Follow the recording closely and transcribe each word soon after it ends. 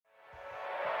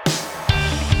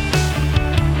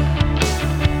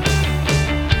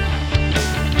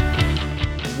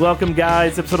Welcome,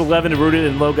 guys. Episode 11 of Rooted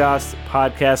in Logos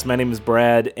podcast. My name is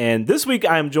Brad, and this week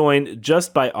I am joined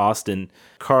just by Austin.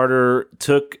 Carter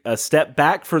took a step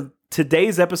back for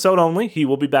today's episode only. He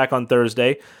will be back on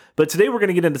Thursday, but today we're going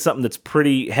to get into something that's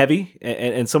pretty heavy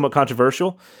and somewhat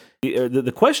controversial.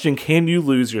 The question, can you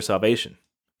lose your salvation?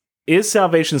 Is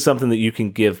salvation something that you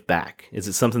can give back? Is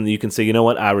it something that you can say, you know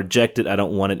what, I reject it, I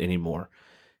don't want it anymore?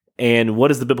 And what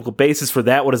is the biblical basis for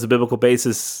that? What is the biblical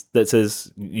basis that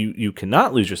says you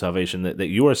cannot lose your salvation, that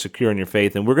you are secure in your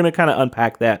faith? And we're going to kind of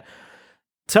unpack that.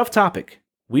 Tough topic.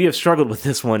 We have struggled with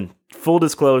this one. Full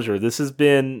disclosure, this has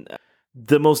been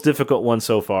the most difficult one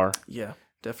so far. Yeah,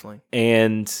 definitely.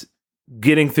 And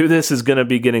getting through this is going to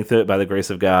be getting through it by the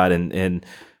grace of God and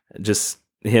just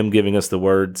Him giving us the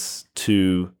words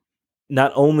to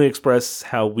not only express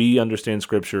how we understand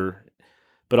Scripture,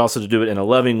 but also to do it in a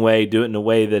loving way, do it in a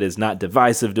way that is not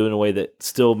divisive, do it in a way that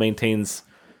still maintains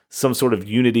some sort of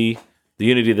unity, the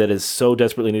unity that is so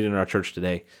desperately needed in our church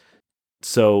today.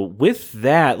 So with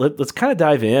that, let's kind of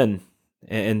dive in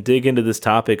and dig into this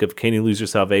topic of can you lose your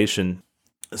salvation?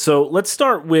 So let's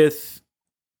start with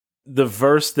the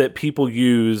verse that people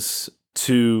use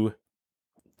to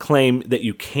claim that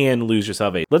you can lose your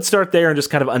salvation. Let's start there and just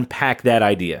kind of unpack that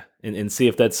idea and see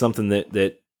if that's something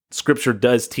that Scripture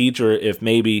does teach, or if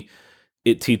maybe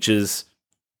it teaches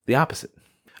the opposite.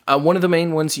 One of the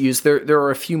main ones used, there are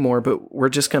a few more, but we're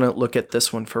just going to look at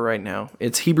this one for right now.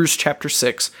 It's Hebrews chapter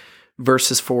 6,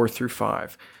 verses 4 through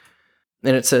 5.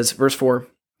 And it says, verse 4,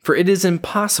 "For it is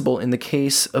impossible in the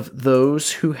case of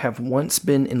those who have once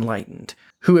been enlightened,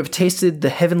 who have tasted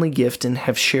the heavenly gift and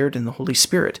have shared in the Holy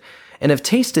Spirit, and have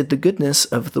tasted the goodness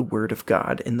of the Word of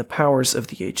God and the powers of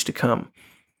the age to come,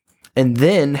 and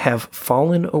then have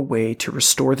fallen away to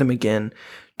restore them again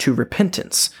to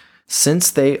repentance, since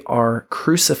they are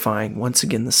crucifying once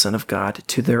again the Son of God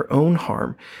to their own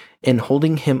harm and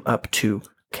holding him up to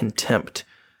contempt."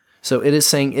 So it is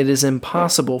saying it is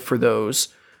impossible for those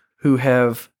who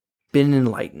have been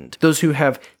enlightened, those who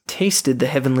have tasted the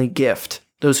heavenly gift,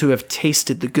 those who have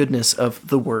tasted the goodness of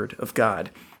the Word of God.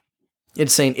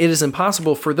 It's saying it is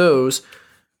impossible for those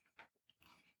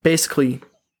basically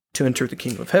to enter the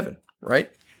kingdom of heaven,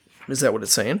 right? Is that what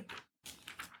it's saying?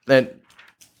 And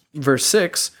verse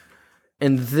 6,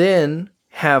 "And then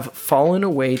have fallen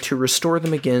away to restore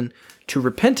them again to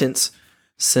repentance,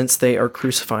 since they are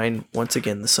crucifying once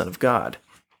again the Son of God."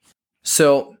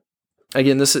 So,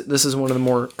 again, this is one of the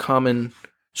more common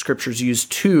scriptures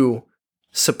used to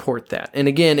support that. And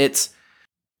again, it's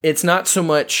not so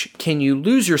much can you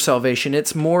lose your salvation,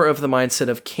 it's more of the mindset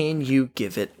of can you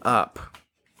give it up?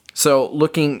 So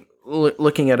looking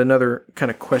at another kind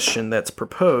of question that's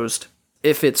proposed,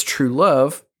 if it's true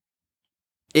love,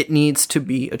 it needs to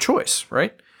be a choice,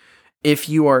 right? If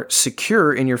you are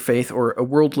secure in your faith, or a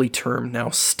worldly term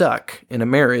now, stuck in a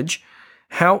marriage,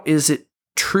 how is it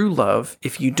true love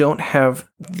if you don't have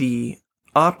the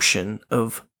option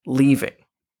of leaving?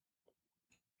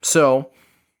 So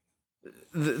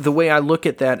the way I look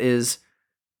at that is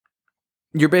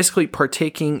you're basically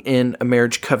partaking in a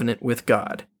marriage covenant with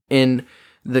God. In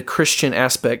the Christian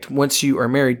aspect, once you are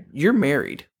married, you're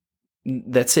married.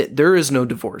 That's it. There is no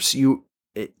divorce.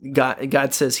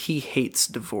 God says He hates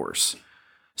divorce.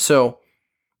 So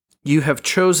you have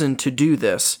chosen to do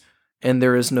this, and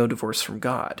there is no divorce from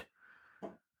God.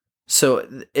 So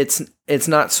it's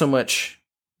not so much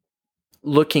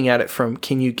looking at it from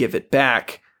can you give it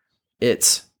back.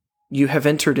 It's you have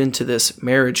entered into this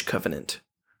marriage covenant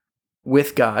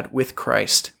with God, with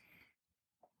Christ,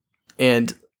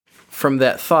 and from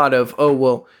that thought of, oh,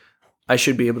 well, I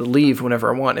should be able to leave whenever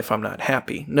I want if I'm not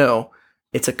happy. No,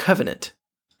 it's a covenant.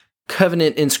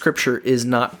 Covenant in Scripture is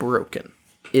not broken.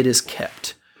 It is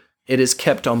kept. It is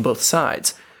kept on both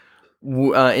sides.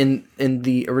 In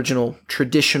the original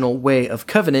traditional way of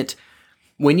covenant,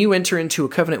 when you enter into a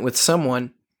covenant with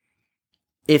someone,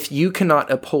 if you cannot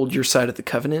uphold your side of the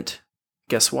covenant,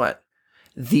 guess what?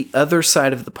 The other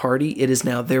side of the party, it is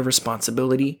now their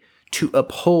responsibility to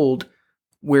uphold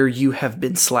where you have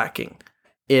been slacking.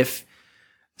 If,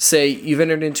 say, you've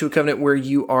entered into a covenant where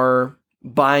you are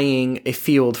buying a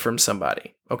field from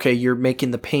somebody, okay, you're making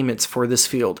the payments for this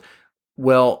field.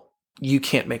 Well, you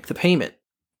can't make the payment.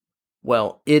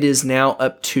 Well, it is now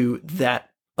up to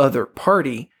that other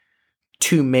party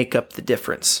to make up the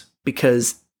difference,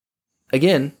 because,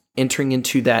 again, entering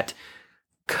into that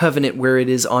covenant where it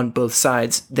is on both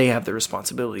sides, they have the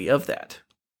responsibility of that.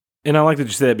 And I like that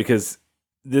you said that, because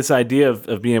this idea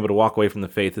of being able to walk away from the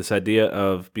faith, this idea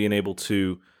of being able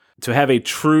to have a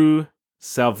true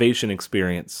salvation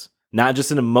experience, not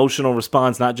just an emotional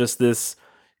response, not just this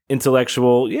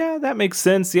intellectual, yeah, that makes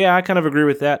sense, yeah, I kind of agree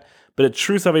with that, But a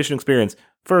true salvation experience,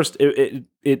 first,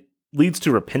 it leads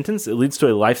to repentance. It leads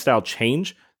to a lifestyle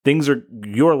change.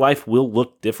 Your life will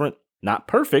look different, not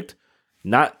perfect,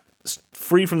 not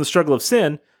free from the struggle of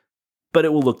sin, but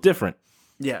it will look different.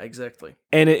 Yeah, exactly.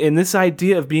 And in this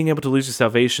idea of being able to lose your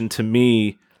salvation, to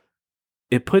me,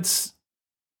 it puts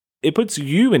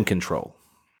you in control.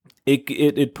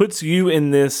 It puts you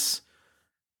in this.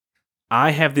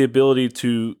 I have the ability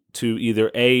to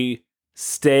either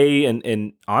stay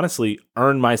and honestly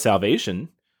earn my salvation,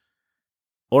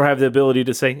 or have the ability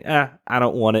to say, I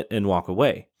don't want it, and walk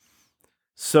away.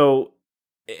 So,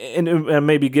 and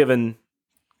maybe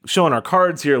showing our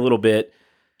cards here a little bit,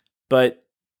 but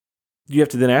you have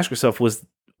to then ask yourself,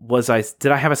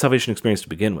 did I have a salvation experience to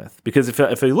begin with? Because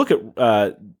if you look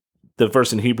at the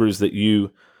verse in Hebrews that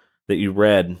you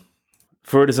read,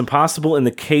 for it is impossible in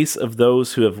the case of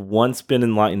those who have once been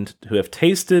enlightened, who have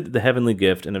tasted the heavenly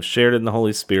gift and have shared in the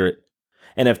Holy Spirit,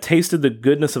 and have tasted the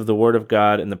goodness of the Word of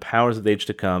God and the powers of the age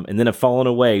to come, and then have fallen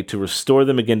away, to restore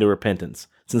them again to repentance,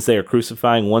 since they are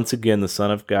crucifying once again the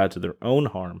Son of God to their own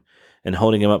harm and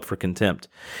holding him up for contempt.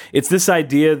 It's this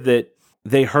idea that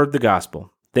they heard the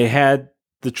gospel. They had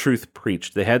the truth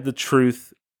preached. They had the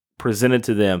truth presented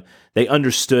to them. They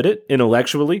understood it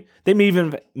intellectually. They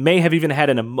may have even had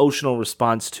an emotional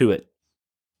response to it,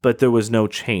 but there was no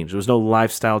change. There was no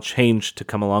lifestyle change to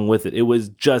come along with it. It was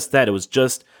just that. It was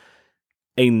just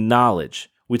a knowledge.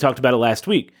 We talked about it last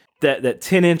week, that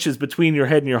 10 inches between your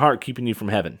head and your heart keeping you from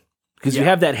heaven. Because you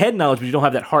have that head knowledge, but you don't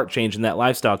have that heart change and that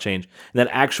lifestyle change and that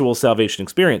actual salvation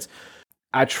experience.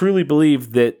 I truly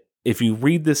believe that if you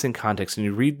read this in context and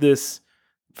you read this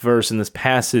verse and this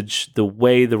passage the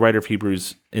way the writer of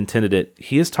Hebrews intended it,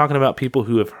 he is talking about people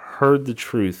who have heard the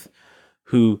truth,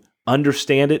 who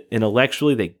understand it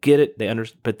intellectually, they get it,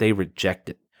 but they reject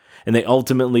it. And they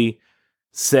ultimately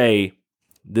say,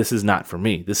 this is not for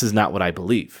me. This is not what I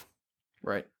believe.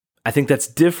 Right. I think that's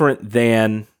different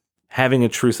than having a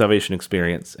true salvation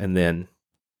experience and then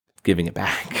giving it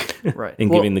back. Right.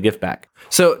 And giving the gift back.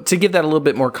 So to give that a little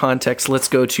bit more context, let's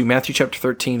go to Matthew chapter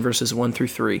 13, verses 1 through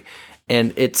 3.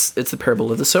 And it's the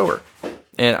parable of the sower.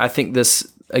 And I think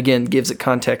this, again, gives it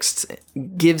context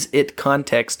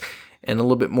and a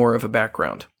little bit more of a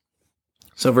background.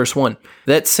 So verse 1,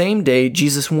 that same day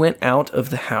Jesus went out of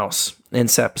the house and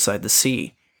sat beside the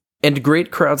sea. And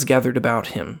great crowds gathered about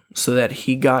him, so that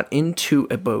he got into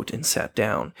a boat and sat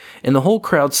down. And the whole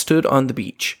crowd stood on the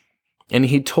beach. And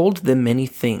he told them many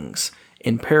things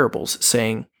in parables,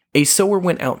 saying, a sower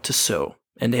went out to sow,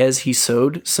 and as he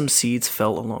sowed, some seeds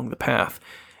fell along the path,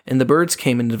 and the birds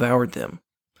came and devoured them.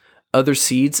 Other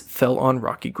seeds fell on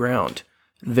rocky ground.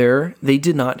 There they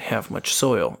did not have much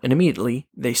soil, and immediately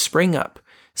they sprang up,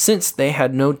 since they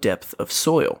had no depth of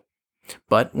soil.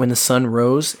 But when the sun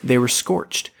rose, they were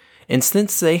scorched, and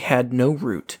since they had no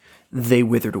root, they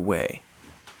withered away.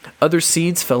 Other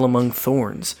seeds fell among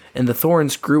thorns, and the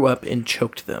thorns grew up and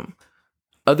choked them.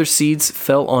 Other seeds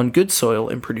fell on good soil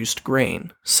and produced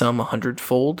grain, some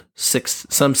 100-fold,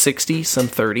 some 60, some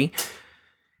 30.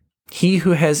 He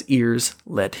who has ears,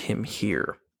 let him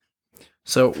hear.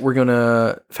 So we're going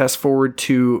to fast forward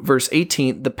to verse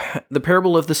 18, the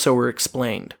parable of the sower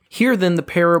explained. Hear then the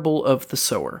parable of the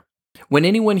sower. When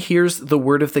anyone hears the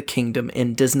word of the kingdom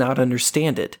and does not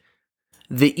understand it,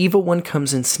 the evil one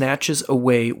comes and snatches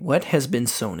away what has been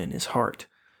sown in his heart.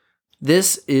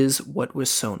 This is what was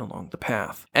sown along the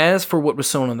path. As for what was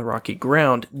sown on the rocky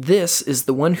ground, this is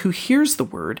the one who hears the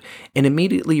word and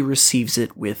immediately receives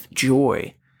it with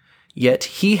joy. Yet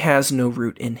he has no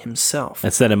root in himself.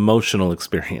 That's that emotional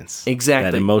experience.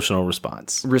 Exactly. That emotional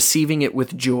response. Receiving it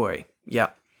with joy. Yeah.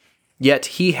 Yet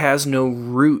he has no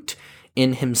root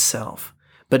in himself,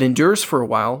 but endures for a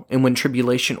while, and when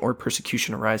tribulation or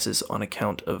persecution arises on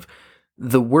account of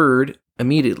the word,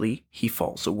 immediately he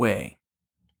falls away.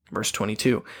 Verse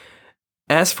 22,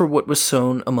 as for what was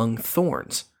sown among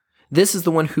thorns, this is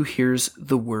the one who hears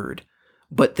the word,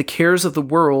 but the cares of the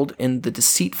world and the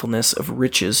deceitfulness of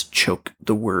riches choke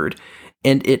the word,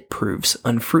 and it proves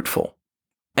unfruitful.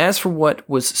 As for what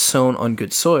was sown on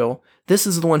good soil, this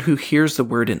is the one who hears the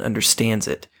word and understands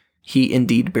it. He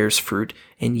indeed bears fruit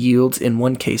and yields in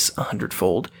one case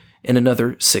 100-fold, in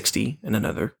another 60, and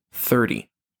another 30.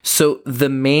 So the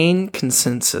main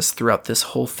consensus throughout this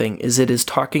whole thing is it is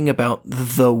talking about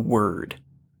the word.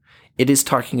 It is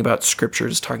talking about scripture.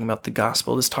 It is talking about the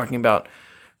gospel. It is talking about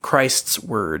Christ's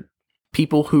word.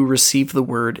 People who receive the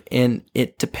word, and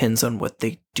it depends on what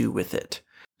they do with it.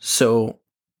 So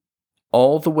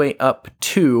all the way up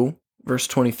to verse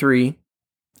 23,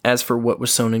 as for what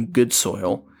was sown in good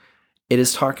soil, it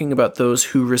is talking about those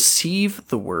who receive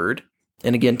the word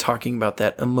And again, talking about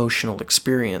that emotional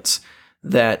experience,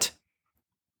 that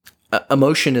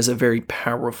emotion is a very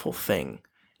powerful thing.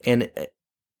 And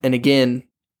again,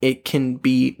 it can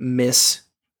be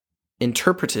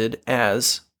misinterpreted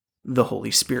as the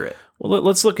Holy Spirit. Well,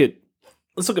 let's look at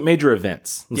major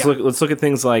events. Let's look at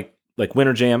things like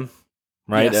Winter Jam,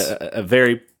 right? Yes. A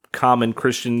very common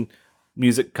Christian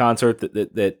music concert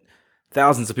that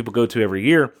thousands of people go to every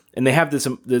year, and they have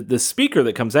the speaker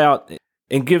that comes out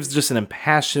and gives just an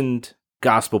impassioned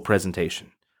gospel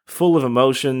presentation, full of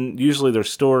emotion. Usually their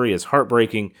story is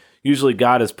heartbreaking. Usually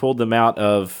God has pulled them out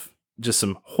of just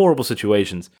some horrible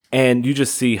situations, and you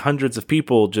just see hundreds of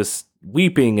people just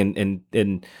weeping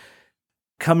and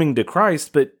coming to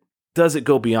Christ. But does it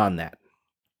go beyond that?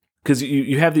 Because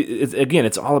you have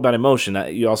it's all about emotion.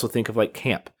 You also think of like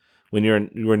camp when you're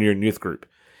in youth group,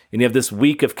 and you have this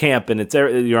week of camp, and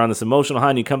you're on this emotional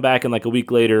high, and you come back, and like a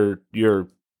week later,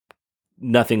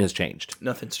 nothing has changed.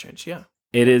 Nothing's changed. Yeah,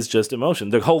 it is just emotion.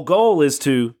 The whole goal is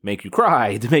to make you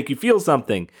cry, to make you feel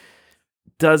something.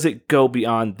 Does it go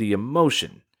beyond the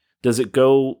emotion? Does it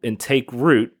go and take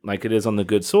root like it is on the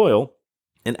good soil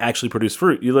and actually produce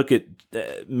fruit? You look at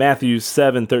Matthew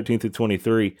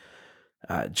 7:13-23.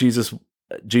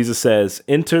 Jesus says,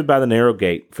 "Enter by the narrow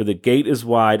gate, for the gate is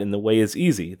wide and the way is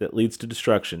easy that leads to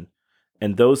destruction,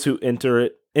 and those who enter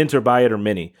by it are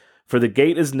many. For the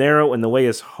gate is narrow and the way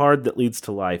is hard that leads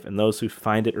to life, and those who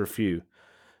find it are few.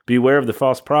 Beware of the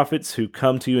false prophets who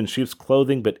come to you in sheep's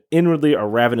clothing, but inwardly are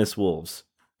ravenous wolves.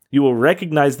 You will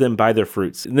recognize them by their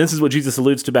fruits." And this is what Jesus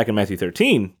alludes to back in Matthew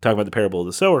 13, talking about the parable of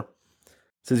the sower.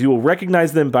 It says, "You will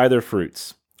recognize them by their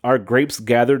fruits. Are grapes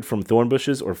gathered from thorn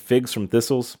bushes or figs from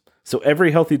thistles? So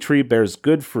every healthy tree bears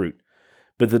good fruit,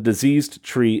 but the diseased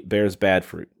tree bears bad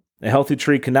fruit. A healthy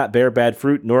tree cannot bear bad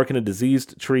fruit, nor can a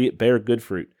diseased tree bear good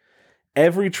fruit.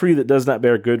 Every tree that does not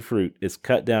bear good fruit is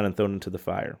cut down and thrown into the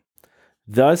fire.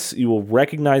 Thus you will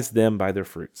recognize them by their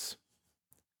fruits."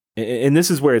 And this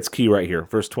is where it's key right here,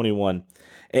 verse 21.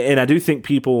 And I do think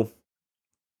people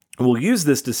will use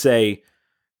this to say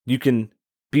you can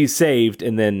be saved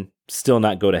and then still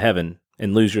not go to heaven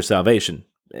and lose your salvation.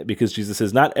 Because Jesus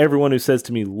says, "Not everyone who says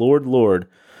to me, 'Lord, Lord,'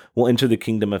 will enter the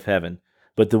kingdom of heaven,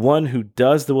 but the one who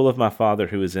does the will of my Father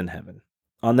who is in heaven.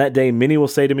 On that day, many will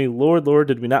say to me, 'Lord, Lord,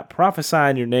 did we not prophesy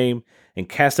in your name and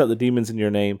cast out the demons in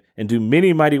your name and do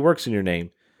many mighty works in your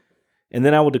name?' And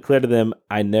then I will declare to them,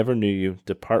 'I never knew you.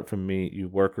 Depart from me, you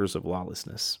workers of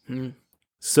lawlessness.'"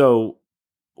 So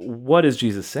what is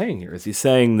Jesus saying here? Is he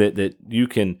saying that you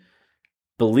can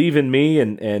believe in me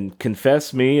and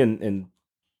confess me and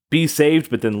be saved,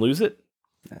 but then lose it?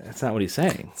 That's not what he's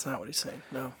saying. That's not what he's saying,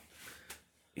 no.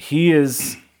 He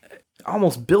is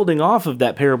almost building off of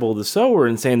that parable of the sower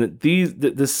and saying that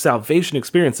this salvation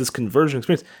experience, this conversion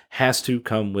experience, has to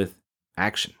come with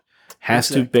action, has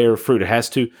to bear fruit. It has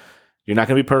to. You're not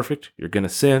going to be perfect. You're going to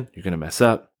sin. You're going to mess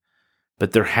up.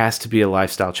 But there has to be a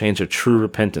lifestyle change, a true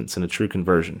repentance, and a true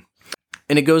conversion.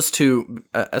 And it goes to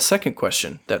a second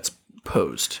question that's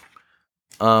posed.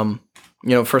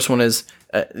 First one is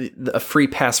a free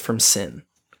pass from sin.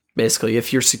 Basically,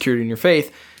 if you're secured in your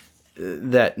faith,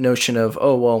 that notion of,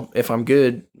 oh, well, if I'm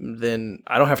good, then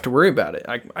I don't have to worry about it.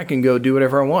 I can go do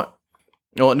whatever I want.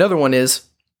 Well, another one is,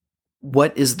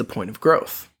 what is the point of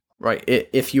growth, right?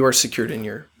 If you are secured in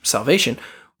your salvation,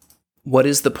 what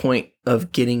is the point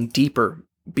of getting deeper,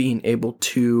 being able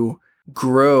to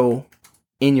grow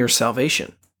in your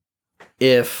salvation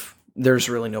if there's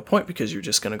really no point because you're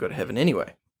just going to go to heaven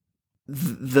anyway?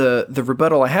 The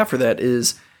rebuttal I have for that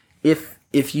is,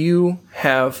 if you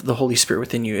have the Holy Spirit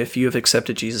within you, if you have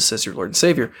accepted Jesus as your Lord and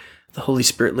Savior, the Holy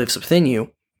Spirit lives within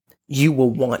you, you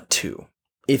will want to.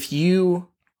 If you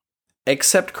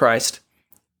accept Christ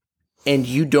and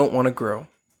you don't want to grow,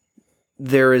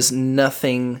 there is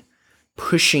nothing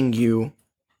pushing you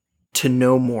to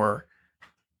know more,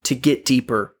 to get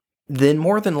deeper, then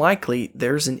more than likely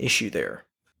there's an issue there.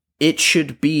 It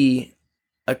should be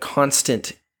a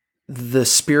constant. The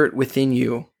Spirit within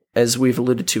you, as we've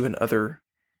alluded to in other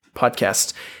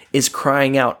podcasts, is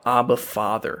crying out, "Abba,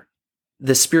 Father."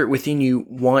 The Spirit within you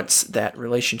wants that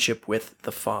relationship with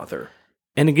the Father.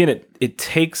 And again, it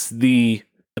takes the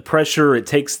pressure, it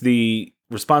takes the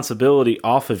responsibility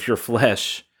off of your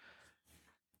flesh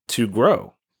to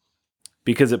grow,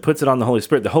 because it puts it on the Holy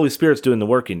Spirit. The Holy Spirit's doing the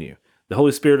work in you. The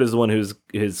Holy Spirit is the one who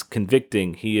is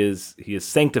convicting. He is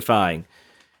sanctifying.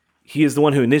 He is the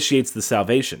one who initiates the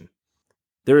salvation.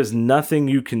 There is nothing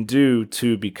you can do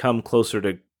to become closer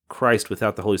to Christ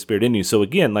without the Holy Spirit in you. So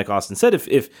again, like Austin said,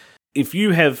 if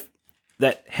you have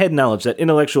that head knowledge, that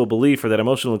intellectual belief, or that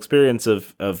emotional experience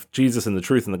of Jesus and the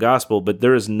truth and the gospel, but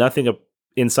there is nothing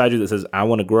inside you that says, I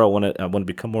want to grow, I want to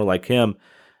become more like him,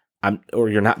 or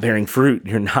you're not bearing fruit,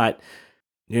 you're not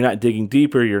digging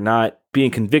deeper, you're not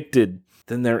being convicted,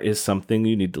 then there is something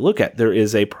you need to look at. There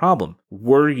is a problem.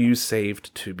 Were you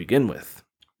saved to begin with?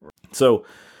 So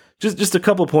just a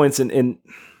couple points, and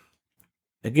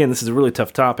again, this is a really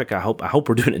tough topic. I hope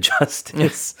we're doing it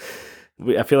justice.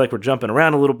 I feel like we're jumping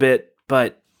around a little bit,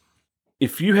 but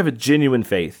if you have a genuine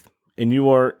faith and you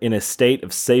are in a state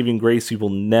of saving grace, you will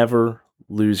never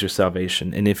lose your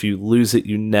salvation. And if you lose it,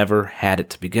 you never had it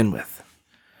to begin with.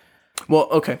 Well,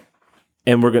 okay.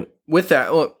 And we're going to... With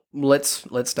that, well, let's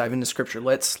dive into Scripture.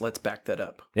 Let's back that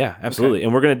up. Yeah, absolutely. Okay.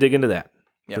 And we're going to dig into that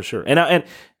for sure. And I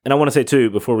want to say, too,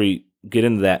 before we get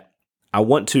into that, I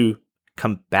want to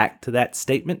come back to that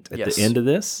statement at the end of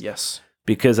this. Yes.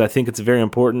 Because I think it's very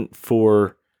important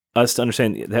for us to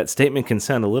understand that statement can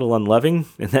sound a little unloving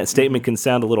and that statement can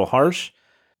sound a little harsh.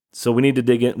 So we need to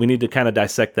dig in. We need to kind of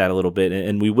dissect that a little bit,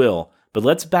 and we will. But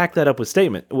let's back that up with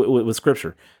with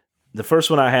Scripture. The first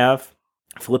one I have,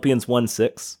 Philippians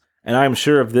 1:6. And I am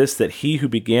sure of this, that he who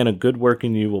began a good work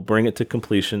in you will bring it to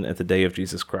completion at the day of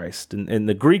Jesus Christ. And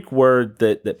the Greek word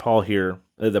that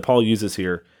Paul uses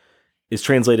here is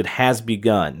translated has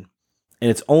begun. And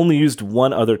it's only used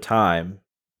one other time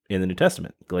in the New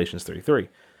Testament, Galatians 3:3.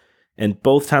 And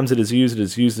both times it is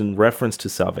used in reference to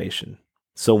salvation.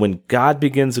 So when God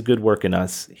begins a good work in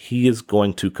us, he is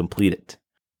going to complete it.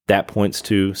 That points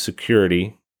to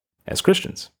security as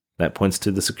Christians. That points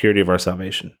to the security of our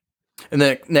salvation. And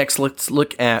then next, let's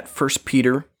look at 1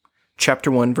 Peter chapter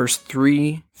 1, verse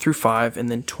 3 through 5, and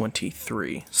then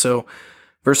 23. So,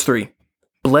 verse 3,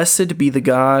 Blessed be the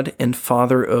God and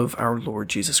Father of our Lord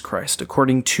Jesus Christ.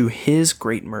 According to his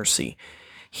great mercy,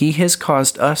 he has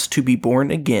caused us to be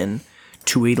born again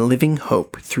to a living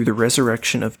hope through the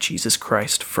resurrection of Jesus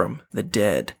Christ from the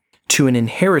dead, to an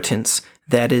inheritance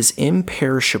that is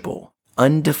imperishable,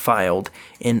 undefiled,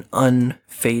 and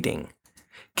unfading,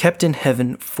 kept in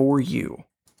heaven for you,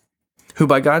 who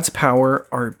by God's power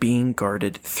are being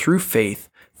guarded through faith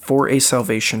for a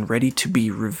salvation ready to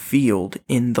be revealed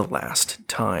in the last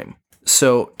time.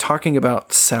 So, talking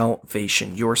about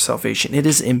salvation, your salvation, it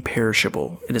is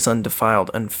imperishable, it is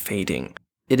undefiled, unfading,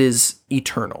 it is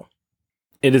eternal.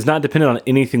 It is not dependent on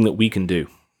anything that we can do.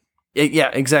 Yeah,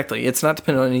 exactly. It's not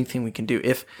dependent on anything we can do.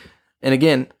 And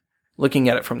again, looking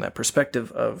at it from that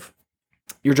perspective of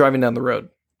you're driving down the road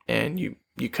and you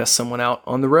cuss someone out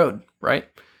on the road, right?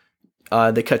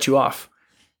 They cut you off.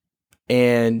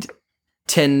 And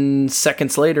 10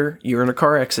 seconds later, you're in a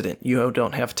car accident. You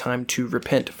don't have time to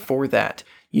repent for that.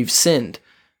 You've sinned.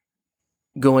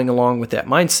 Going along with that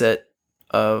mindset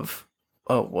of,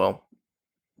 oh, well,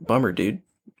 bummer, dude.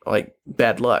 Like,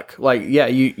 bad luck. Like, yeah,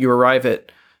 you arrive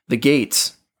at the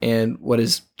gates, and what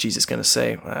is Jesus going to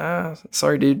say?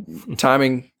 Sorry, dude.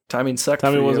 Timing sucked.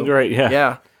 Timing wasn't great.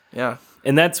 Yeah. Yeah.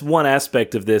 And that's one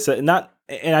aspect of this. And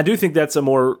I do think that's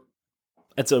more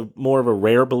of a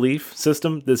rare belief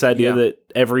system. This idea that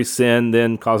every sin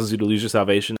then causes you to lose your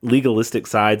salvation. Legalistic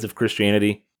sides of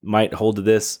Christianity might hold to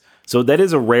this. So that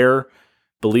is a rare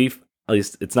belief. At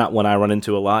least it's not one I run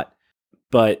into a lot.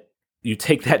 But you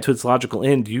take that to its logical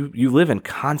end. You live in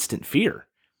constant fear.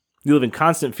 You live in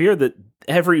constant fear that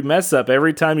every mess up,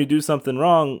 every time you do something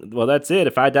wrong, well, that's it.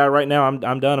 If I die right now, I'm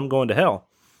done. I'm going to hell.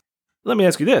 Let me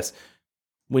ask you this.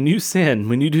 When you sin,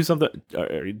 when you do something,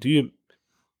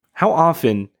 how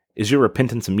often is your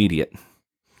repentance immediate?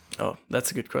 Oh, that's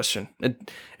a good question.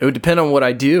 It would depend on what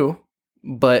I do,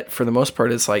 but for the most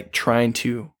part, it's like trying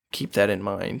to keep that in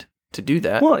mind to do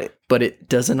that. Well, but it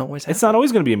doesn't always happen. It's not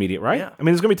always going to be immediate, right? Yeah. I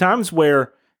mean, there's going to be times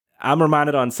where I'm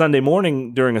reminded on Sunday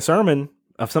morning during a sermon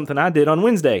of something I did on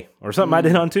Wednesday or something I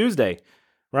did on Tuesday,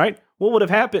 right? What would have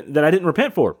happened that I didn't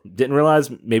repent for? Didn't realize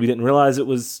it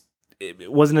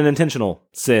wasn't an intentional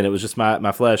sin. It was just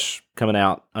my flesh coming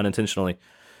out unintentionally.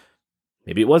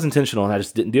 Maybe it was intentional and I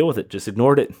just didn't deal with it, just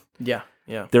ignored it. Yeah.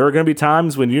 There are going to be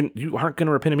times when you aren't going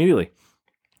to repent immediately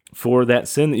for that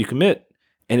sin that you commit.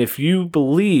 And if you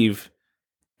believe,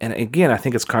 and again, I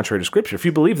think it's contrary to Scripture, if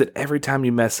you believe that every time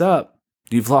you mess up,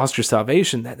 you've lost your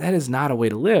salvation, that is not a way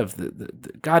to live.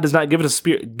 God does not give us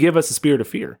a spirit of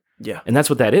fear. Yeah. And that's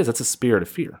what that is. That's a spirit of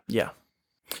fear. Yeah.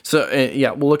 So,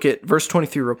 we'll look at verse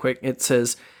 23 real quick. It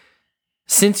says,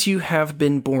 Since you have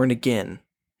been born again,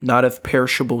 not of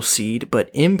perishable seed, but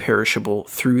imperishable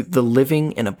through the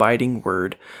living and abiding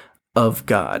word of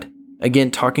God.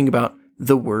 Again, talking about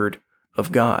the word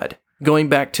of God. Going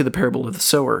back to the parable of the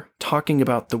sower, talking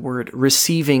about the word,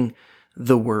 receiving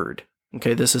the word.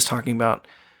 Okay, this is talking about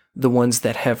the ones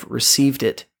that have received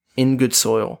it in good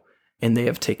soil and they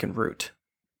have taken root.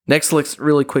 Next, let's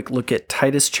really quick look at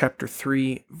Titus chapter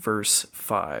 3, verse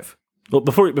 5. Well,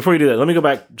 before you do that, let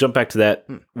me jump back to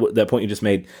that point you just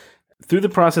made. Through the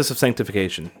process of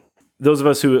sanctification, those of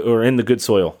us who are in the good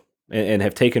soil and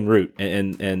have taken root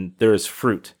and there is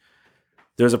fruit,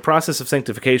 there's a process of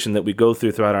sanctification that we go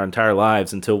throughout our entire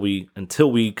lives until we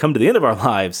come to the end of our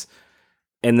lives,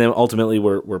 and then ultimately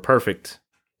we're perfect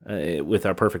with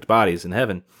our perfect bodies in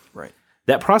heaven. Right.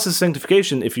 That process of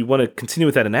sanctification, if you want to continue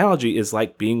with that analogy, is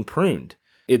like being pruned.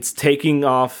 It's taking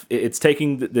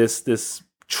this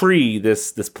tree,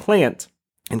 this plant,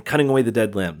 and cutting away the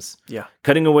dead limbs. Yeah.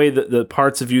 Cutting away the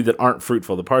parts of you that aren't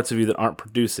fruitful, the parts of you that aren't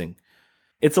producing.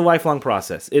 It's a lifelong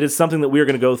process. It is something that we are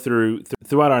going to go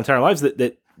throughout our entire lives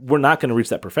that we're not going to reach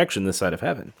that perfection this side of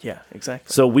heaven. Yeah,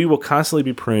 exactly. So we will constantly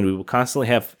be pruned. We will constantly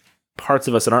have parts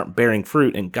of us that aren't bearing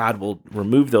fruit, and God will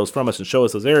remove those from us and show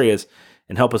us those areas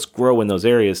and help us grow in those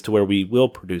areas to where we will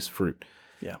produce fruit.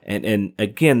 Yeah. And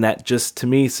again, that just to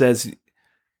me says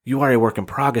you are a work in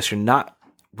progress. You're not,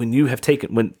 when you have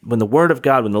taken, when the word of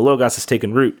God, when the Logos has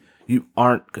taken root, you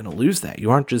aren't going to lose that. You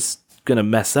aren't just going to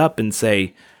mess up and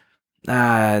say,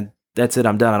 that's it,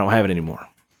 I'm done, I don't have it anymore.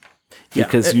 Yeah.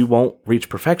 Because you won't reach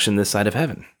perfection this side of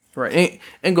heaven. Right.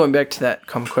 And going back to that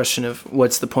common question of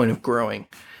what's the point of growing?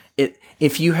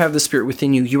 If you have the Spirit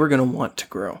within you, you are going to want to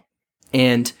grow.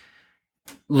 And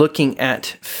looking at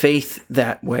faith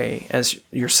that way as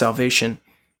your salvation,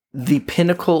 the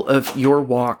pinnacle of your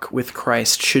walk with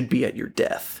Christ should be at your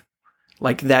death.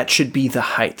 Like that should be the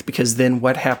height, because then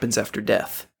what happens after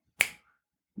death?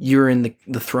 You're in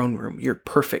the throne room. You're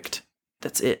perfect.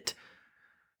 That's it.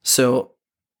 So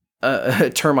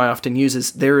a term I often use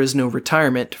is there is no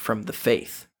retirement from the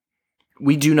faith.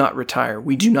 We do not retire.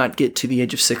 We do not get to the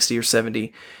age of 60 or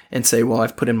 70 and say, well,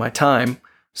 I've put in my time,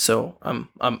 so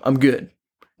I'm good.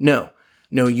 No,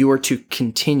 you are to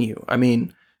continue. I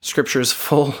mean, Scripture is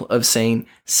full of saying,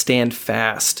 stand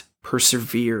fast,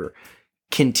 persevere,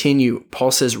 continue. Paul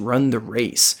says, run the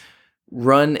race.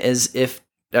 Run as if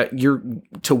you're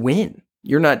to win.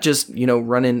 You're not just,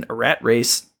 running a rat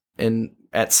race and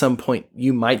at some point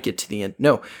you might get to the end.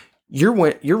 No, you're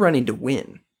running to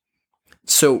win.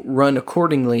 So run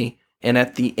accordingly, and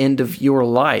at the end of your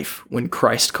life, when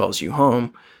Christ calls you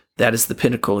home, that is the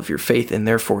pinnacle of your faith, and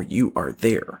therefore you are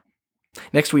there.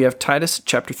 Next, we have Titus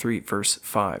chapter 3, verse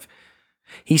 5.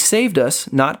 He saved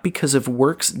us not because of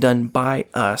works done by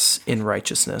us in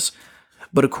righteousness,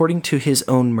 but according to his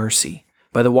own mercy,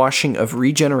 by the washing of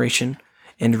regeneration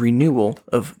and renewal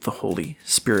of the Holy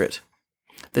Spirit.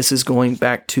 This is going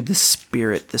back to the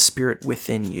Spirit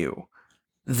within you,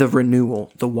 the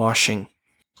renewal, the washing.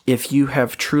 If you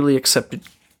have truly accepted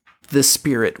the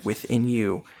Spirit within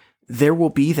you, there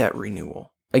will be that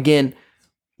renewal. Again,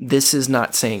 we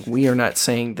are not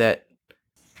saying that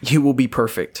you will be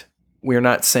perfect. We are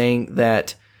not saying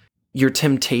that your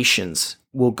temptations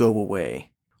will go away.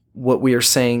 What we are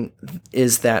saying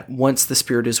is that once the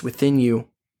Spirit is within you,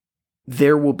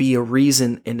 there will be a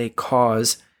reason and a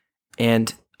cause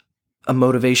and a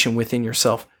motivation within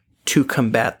yourself to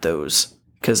combat those.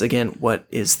 Because again, what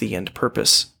is the end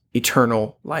purpose?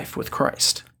 Eternal life with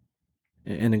Christ.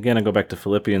 And again, I go back to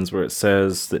Philippians where it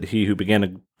says that he who began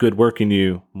a good work in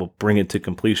you will bring it to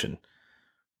completion.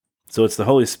 So it's the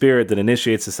Holy Spirit that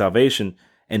initiates the salvation,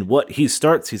 and what he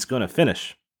starts, he's going to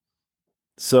finish.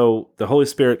 So the Holy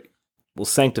Spirit will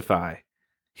sanctify,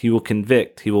 he will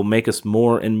convict, he will make us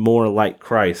more and more like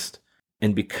Christ.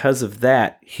 And because of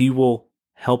that, he will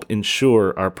help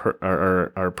ensure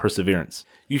our perseverance.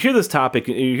 You hear this topic,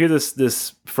 you hear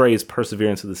this phrase,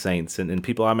 perseverance of the saints, and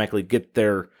people automatically get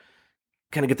their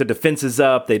defenses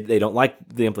up. They don't like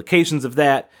the implications of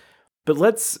that. But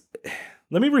let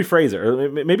me rephrase it. Or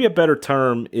maybe a better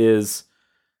term is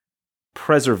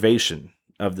preservation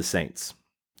of the saints.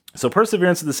 So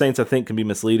perseverance of the saints, I think, can be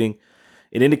misleading.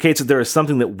 It indicates that there is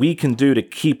something that we can do to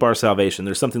keep our salvation.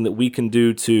 There's something that we can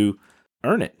do to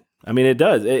earn it. I mean, it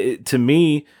does. To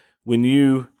me, when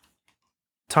you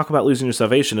talk about losing your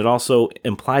salvation, it also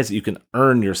implies that you can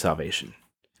earn your salvation.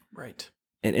 Right.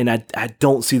 And I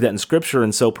don't see that in Scripture.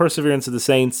 And so perseverance of the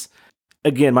saints,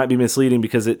 again, might be misleading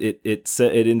because it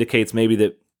indicates maybe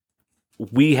that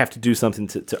we have to do something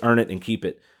to earn it and keep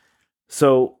it.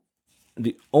 So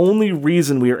the only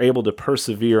reason we are able to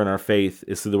persevere in our faith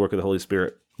is through the work of the Holy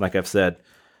Spirit, like I've said.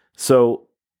 So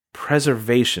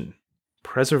preservation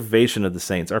of the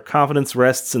saints. Our confidence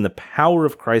rests in the power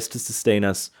of Christ to sustain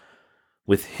us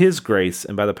with his grace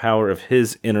and by the power of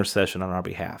his intercession on our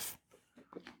behalf.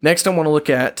 Next, I want to look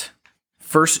at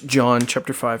 1 John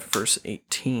chapter 5, verse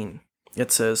 18.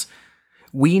 It says,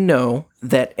 "We know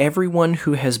that everyone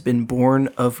who has been born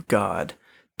of God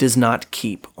does not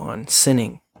keep on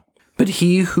sinning, But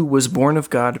he who was born of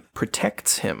God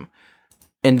protects him,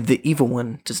 and the evil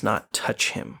one does not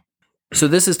touch him. So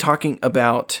this is talking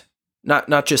about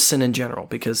not just sin in general,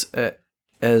 because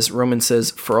as Romans says,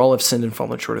 for all have sinned and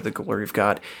fallen short of the glory of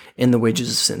God, and the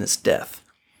wages of sin is death.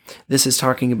 This is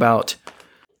talking about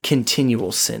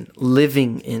continual sin,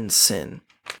 living in sin.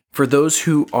 For those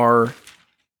who are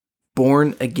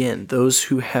born again, those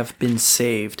who have been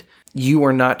saved, you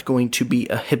are not going to be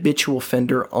a habitual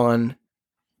offender on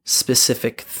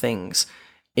specific things.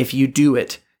 If you do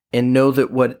it and know that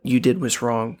what you did was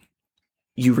wrong,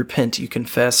 you repent, you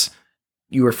confess,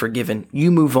 you are forgiven,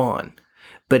 you move on.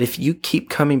 But if you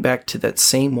keep coming back to that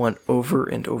same one over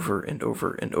and over and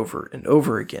over and over and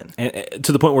over again, and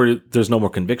to the point where there's no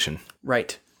more conviction.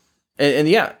 Right. And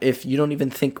yeah, if you don't even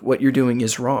think what you're doing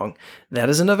is wrong, that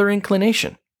is another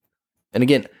inclination. And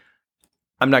again,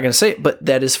 I'm not going to say it, but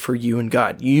that is for you and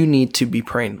God. You need to be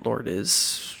praying, Lord,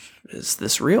 is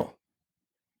this real?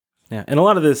 Yeah, and a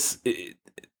lot of this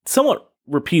somewhat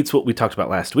repeats what we talked about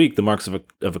last week, the marks of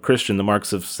a Christian, the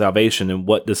marks of salvation, and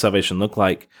what does salvation look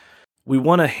like. We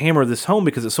want to hammer this home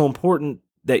because it's so important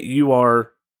that you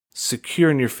are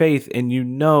secure in your faith and you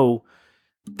know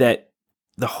that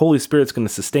the Holy Spirit's going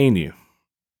to sustain you.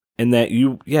 And that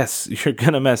you're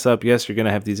going to mess up. Yes, you're going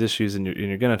to have these issues and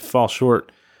you're going to fall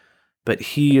short. But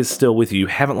He is still with you. You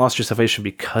haven't lost your salvation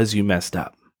because you messed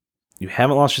up. You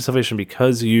haven't lost your salvation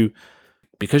because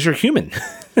you're human.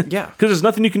 Yeah. Because there's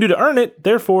nothing you can do to earn it.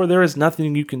 Therefore, there is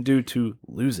nothing you can do to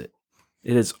lose it.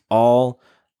 It is all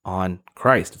on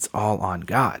Christ. It's all on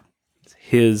God. It's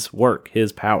His work,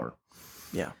 His power.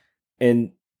 Yeah.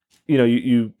 And,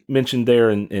 you mentioned there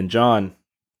in John,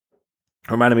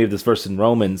 reminded me of this verse in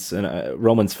Romans,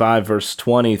 Romans 5, verse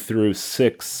 20 through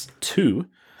 6:2.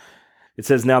 It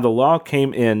says, "Now the law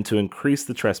came in to increase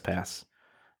the trespass,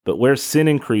 but where sin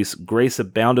increased, grace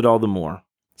abounded all the more,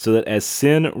 so that as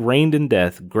sin reigned in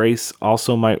death, grace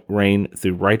also might reign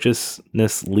through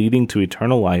righteousness, leading to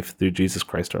eternal life through Jesus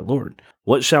Christ our Lord.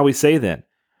 What shall we say then?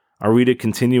 Are we to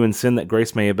continue in sin that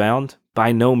grace may abound?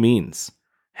 By no means.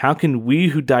 How can we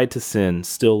who died to sin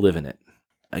still live in it?"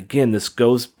 Again, this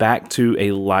goes back to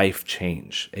a life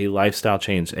change, a lifestyle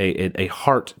change, a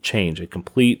heart change, a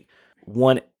complete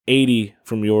 180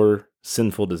 from your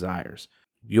sinful desires.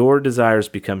 Your desires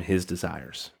become His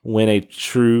desires when a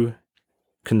true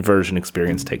conversion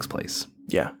experience takes place.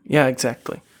 Yeah,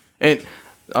 exactly. And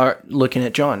looking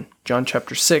at John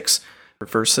chapter 6,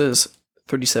 verses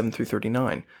 37 through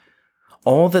 39.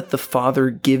 "All that the Father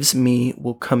gives me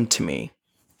will come to me,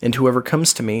 and whoever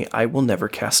comes to me I will never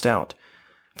cast out.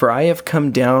 For I have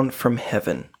come down from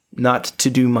heaven, not to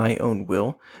do my own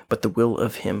will, but the will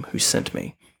of Him who sent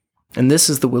me. And this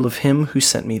is the will of Him who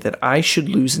sent me, that I should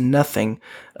lose nothing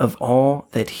of all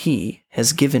that He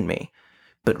has given me,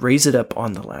 but raise it up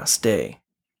on the last day."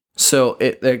 So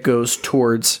that goes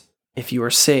towards, if you are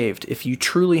saved, if you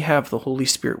truly have the Holy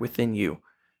Spirit within you,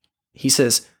 He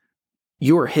says,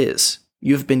 you are His.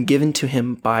 You have been given to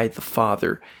Him by the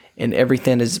Father, and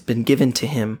everything that has been given to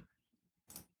Him,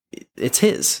 it's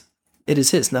His. It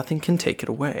is His. Nothing can take it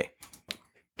away.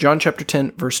 John chapter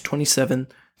 10, verse 27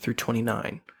 through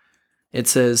 29. It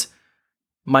says,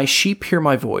 "My sheep hear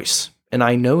my voice, and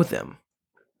I know them,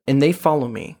 and they follow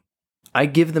me. I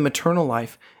give them eternal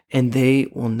life, and they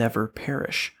will never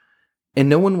perish, and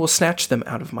no one will snatch them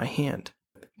out of my hand.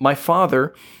 My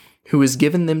Father, who has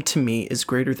given them to me, is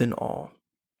greater than all,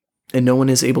 and no one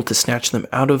is able to snatch them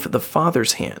out of the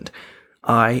Father's hand.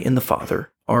 I and the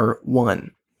Father are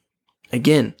one."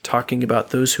 Again, talking about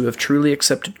those who have truly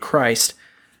accepted Christ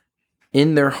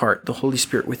in their heart, the Holy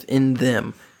Spirit within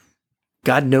them.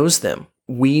 God knows them.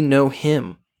 We know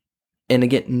Him. And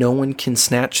again, no one can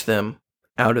snatch them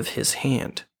out of His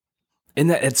hand. And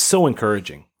that it's so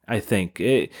encouraging, I think.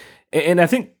 And I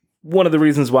think one of the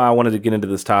reasons why I wanted to get into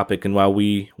this topic and why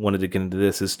we wanted to get into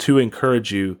this is to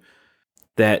encourage you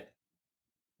that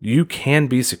you can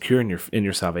be secure in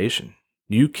your salvation.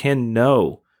 You can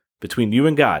know between you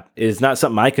and God. It is not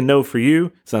something I can know for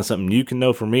you. It's not something you can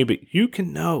know for me, but you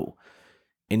can know.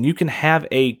 And you can have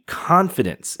a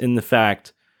confidence in the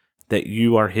fact that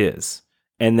you are His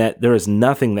and that there is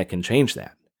nothing that can change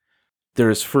that.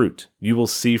 There is fruit. You will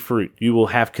see fruit. You will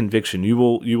have conviction. You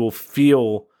will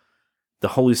feel the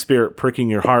Holy Spirit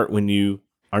pricking your heart when you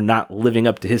are not living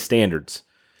up to His standards.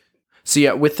 So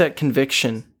yeah, with that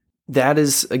conviction, that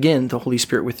is, again, the Holy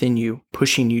Spirit within you,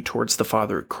 pushing you towards the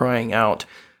Father, crying out,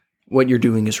 what you're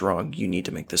doing is wrong. You need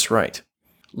to make this right.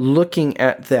 Looking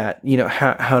at that,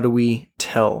 how do we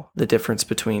tell the difference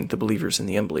between the believers and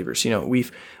the unbelievers?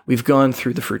 We've gone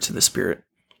through the fruits of the Spirit.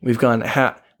 We've gone,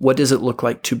 what does it look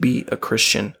like to be a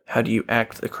Christian? How do you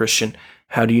act a Christian?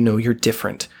 How do you know you're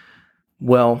different?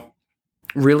 Well,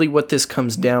 really what this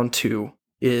comes down to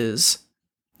is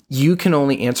you can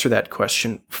only answer that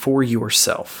question for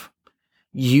yourself.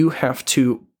 You have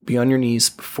to be on your knees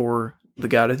before the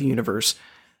God of the universe,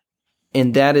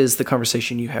 and that is the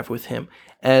conversation you have with him.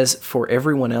 As for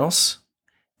everyone else,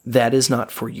 that is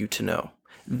not for you to know.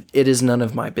 It is none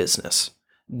of my business.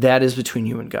 That is between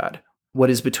you and God. What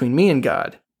is between me and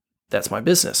God, that's my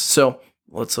business. So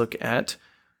let's look at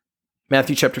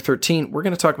Matthew chapter 13. We're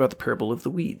going to talk about the parable of the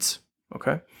weeds.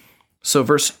 Okay? So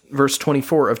verse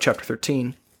 24 of chapter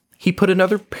 13, he put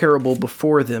another parable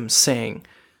before them, saying,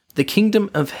 "The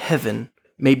kingdom of heaven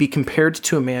may be compared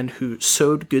to a man who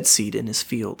sowed good seed in his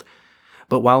field.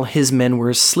 But while his men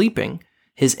were sleeping,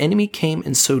 his enemy came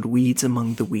and sowed weeds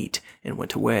among the wheat and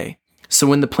went away. So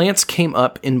when the plants came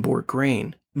up and bore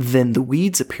grain, then the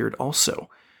weeds appeared also.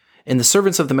 And the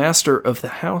servants of the master of the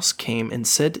house came and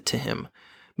said to him,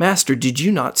 'Master, did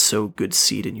you not sow good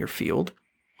seed in your field?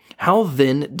 How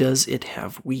then does it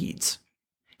have weeds?'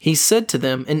 He said to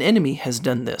them, 'An enemy has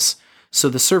done this.' So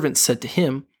the servants said to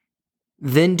him,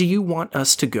 'Then do you want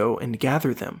us to go and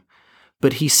gather them?'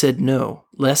 But he said, 'No,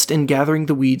 lest in gathering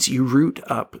the weeds you root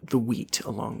up the wheat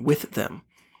along with them.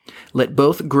 Let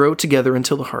both grow together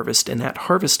until the harvest, and at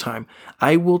harvest time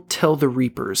I will tell the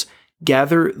reapers,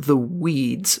 gather the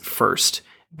weeds first,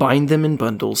 bind them in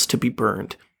bundles to be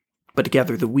burned, but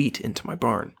gather the wheat into my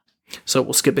barn.'" So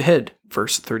we'll skip ahead.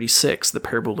 Verse 36, the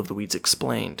parable of the weeds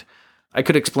explained. I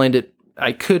could explain it,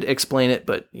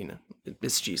 but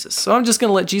it's Jesus. So I'm just going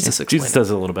to let Jesus explain Jesus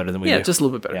does it a little better than we do. Yeah, just a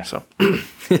little bit better. Yeah. So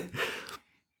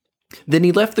then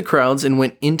he left the crowds and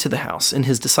went into the house, and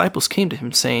his disciples came to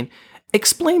him, saying,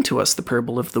 "Explain to us the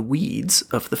parable of the weeds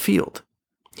of the field."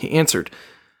 He answered,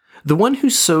 "The one who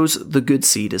sows the good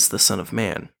seed is the Son of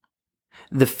Man.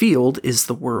 The field is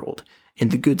the world,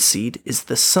 and the good seed is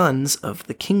the sons of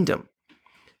the kingdom.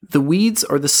 The weeds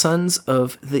are the sons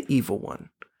of the evil one,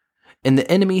 and the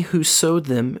enemy who sowed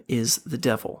them is the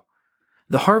devil.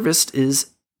 The harvest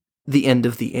is the end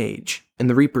of the age, and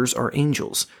the reapers are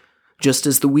angels. Just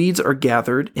as the weeds are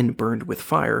gathered and burned with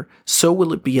fire, so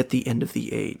will it be at the end of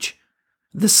the age.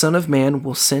 The Son of Man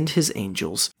will send his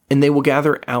angels, and they will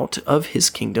gather out of his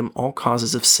kingdom all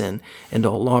causes of sin and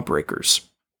all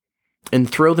lawbreakers, and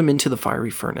throw them into the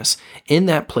fiery furnace. In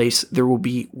that place there will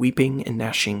be weeping and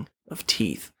gnashing of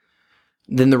teeth.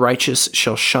 Then the righteous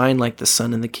shall shine like the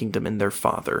sun in the kingdom of their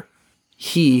Father.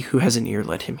 He who has an ear,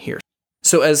 let him hear."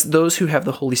 So as those who have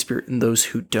the Holy Spirit and those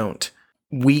who don't,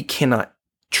 we cannot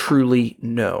truly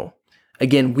know.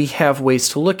 Again, we have ways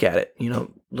to look at it,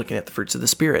 looking at the fruits of the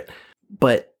Spirit,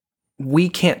 but we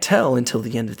can't tell until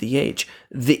the end of the age.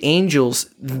 The angels,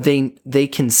 they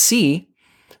can see,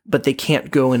 but they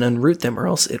can't go and unroot them, or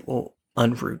else it will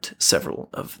unroot several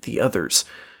of the others.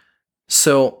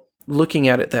 So looking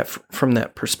at it from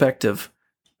that perspective,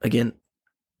 again,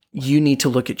 you need to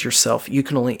look at yourself. You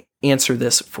can only answer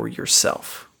this for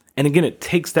yourself. And again, it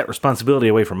takes that responsibility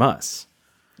away from us.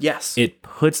 Yes. It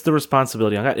puts the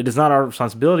responsibility on God. It is not our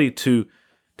responsibility to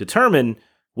determine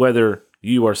whether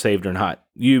you are saved or not.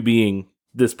 You being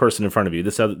this person in front of you,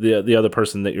 the other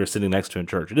person that you're sitting next to in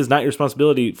church. It is not your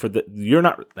responsibility you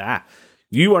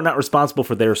are not responsible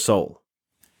for their soul.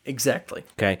 Exactly.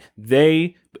 Okay.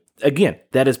 Again,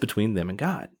 that is between them and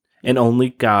God. And only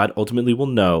God ultimately will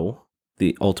know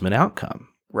the ultimate outcome.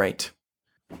 Right.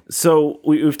 So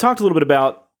we've talked a little bit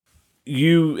about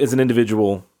you as an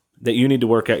individual, that you need to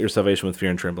work out your salvation with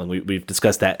fear and trembling. We've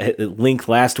discussed that at length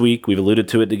last week. We've alluded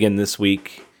to it again this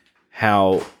week,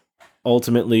 how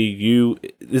ultimately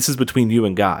this is between you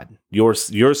and God. Your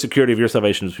security of your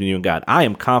salvation is between you and God. I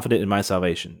am confident in my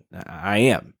salvation. I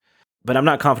am. But I'm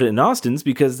not confident in Austin's,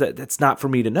 because that's not for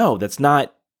me to know. That's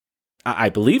not, I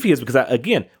believe he is, because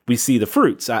again, we see the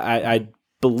fruits. I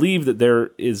believe that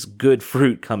there is good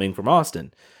fruit coming from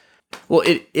Austin. Well,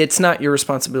 it's not your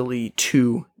responsibility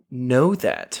to know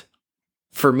that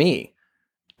for me.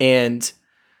 And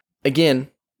again,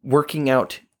 working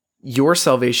out your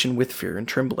salvation with fear and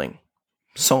trembling.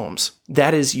 Psalms.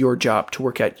 That is your job, to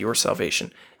work out your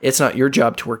salvation. It's not your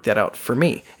job to work that out for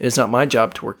me. It is not my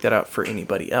job to work that out for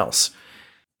anybody else.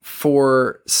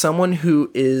 For someone who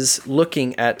is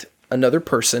looking at another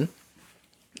person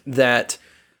that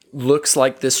looks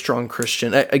like this strong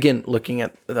Christian, again, looking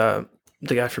at the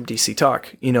guy from DC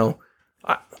Talk,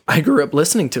 I grew up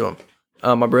listening to him.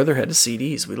 My brother had his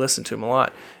CDs. We listened to him a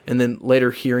lot. And then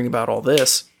later hearing about all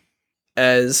this,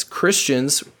 as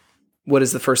Christians, what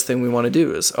is the first thing we want to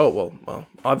do is, well,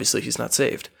 obviously he's not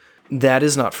saved. That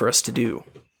is not for us to do.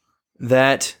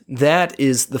 That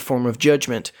is the form of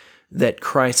judgment that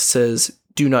Christ says,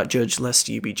 "Do not judge lest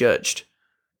ye be judged."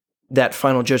 that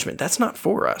final judgment. That's not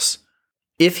for us.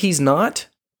 If he's not,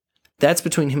 that's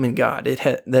between him and God.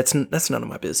 That's none of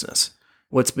my business.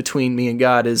 What's between me and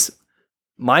God is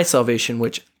my salvation,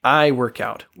 which I work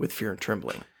out with fear and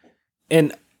trembling.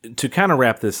 And to kind of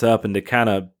wrap this up and to kind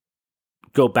of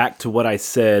go back to what I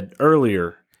said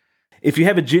earlier, if you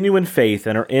have a genuine faith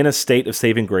and are in a state of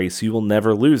saving grace, you will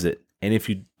never lose it. And if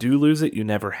you do lose it, you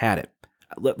never had it.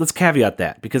 Let's caveat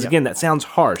that, because again, that sounds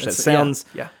harsh. That sounds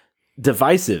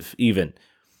divisive even.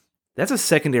 That's a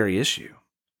secondary issue.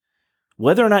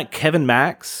 Whether or not Kevin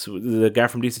Max, the guy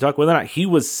from DC Talk, whether or not he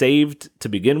was saved to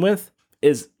begin with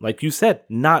is, like you said,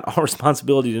 not our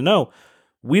responsibility to know.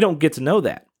 We don't get to know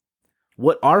that.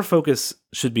 What our focus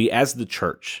should be as the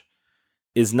church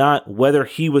is not whether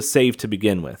he was saved to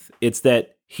begin with. It's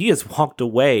that he has walked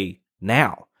away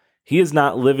now. He is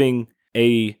not living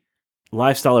a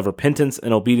lifestyle of repentance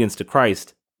and obedience to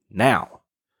Christ now.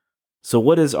 So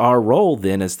what is our role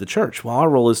then as the church? Well, our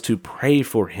role is to pray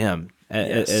for him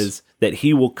as that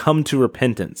he will come to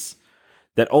repentance,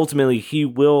 that ultimately he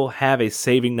will have a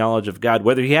saving knowledge of God,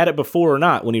 whether he had it before or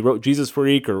not, when he wrote Jesus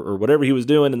Freak or whatever he was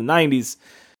doing in the 90s,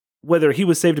 whether he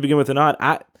was saved to begin with or not.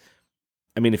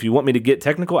 I mean, if you want me to get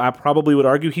technical, I probably would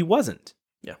argue he wasn't.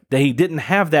 Yeah. That he didn't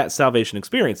have that salvation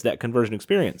experience, that conversion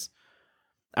experience.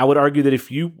 I would argue that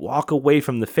if you walk away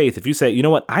from the faith, if you say, you know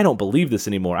what, I don't believe this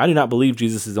anymore. I do not believe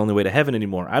Jesus is the only way to heaven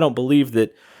anymore. I don't believe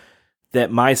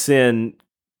that my sin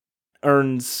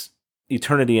earns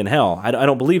eternity in hell. I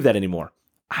don't believe that anymore.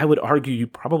 I would argue you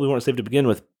probably weren't saved to begin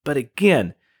with. But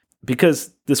again,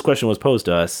 because this question was posed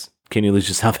to us, can you lose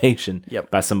your salvation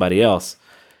by somebody else?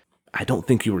 I don't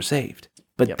think you were saved.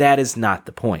 But that is not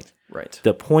the point. Right.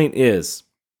 The point is,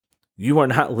 you are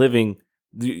not living,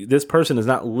 this person is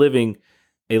not living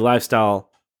a lifestyle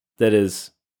that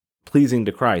is pleasing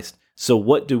to Christ. So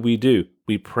what do?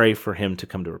 We pray for him to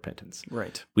come to repentance.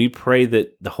 Right. We pray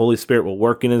that the Holy Spirit will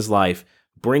work in his life,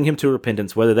 bring him to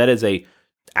repentance, whether that is a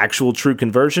actual true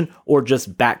conversion or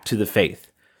just back to the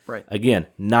faith. Right. Again,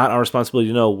 not our responsibility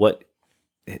to know what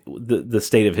the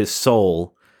state of his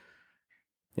soul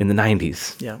in the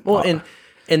 90s. Yeah. Well,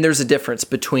 and there's a difference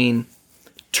between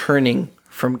turning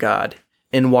from God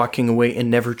and walking away and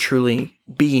never truly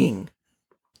being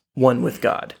one with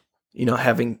God,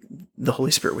 having the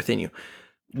Holy Spirit within you.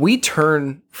 We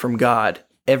turn from God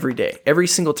every day. Every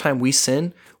single time we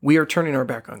sin, we are turning our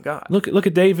back on God. Look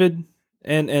at David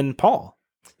and Paul.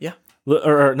 Yeah.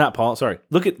 Or not Paul, sorry.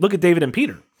 Look at David and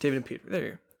Peter. David and Peter. There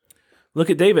you go. Look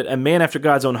at David, a man after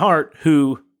God's own heart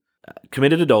who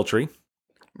committed adultery,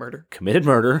 committed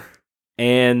murder,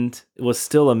 and was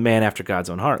still a man after God's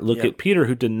own heart. Look at Peter,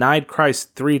 who denied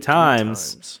Christ three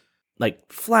times.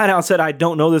 Like flat out said, I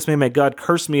don't know this man, may God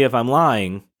curse me if I'm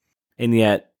lying. And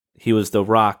yet he was the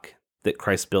rock that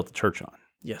Christ built the church on.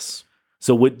 Yes.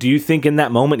 So do you think in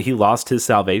that moment he lost his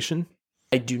salvation?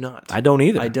 I do not. I don't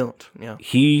either. I don't. Yeah.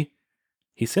 He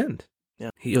sinned. Yeah.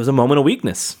 It was a moment of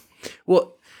weakness.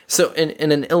 Well, so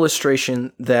in an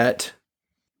illustration that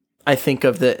I think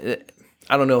of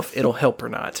I don't know if it'll help or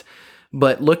not,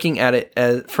 but looking at it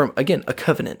as from, again, a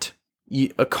covenant,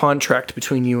 a contract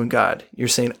between you and God. You're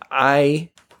saying, I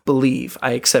believe,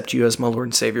 I accept you as my Lord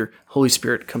and Savior. Holy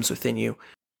Spirit comes within you.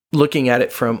 Looking at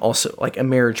it from also like a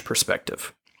marriage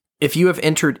perspective. If you have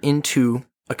entered into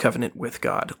a covenant with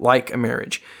God, like a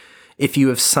marriage, if you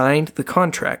have signed the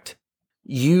contract,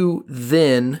 you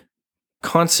then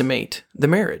consummate the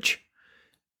marriage.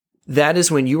 That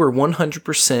is when you are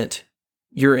 100%,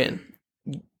 you're in.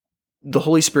 The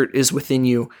Holy Spirit is within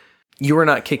you. You are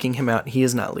not kicking him out. He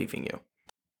is not leaving you.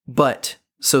 But,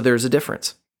 so there's a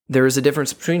difference. There is a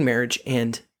difference between marriage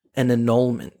and an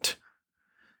annulment.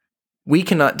 We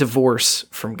cannot divorce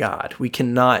from God. We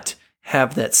cannot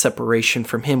have that separation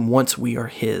from him once we are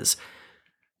his.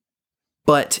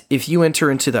 But if you enter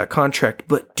into that contract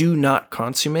but do not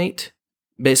consummate,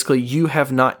 basically you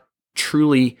have not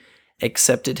truly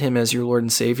accepted him as your Lord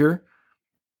and Savior.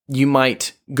 You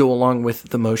might go along with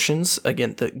the motions,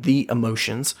 again, the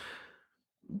emotions,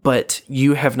 but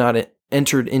you have not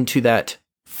entered into that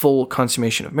full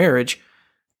consummation of marriage.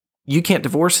 You can't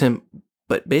divorce him,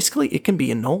 but basically it can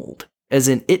be annulled, as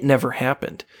in it never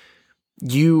happened.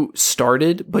 You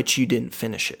started, but you didn't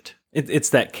finish it. It's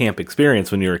that camp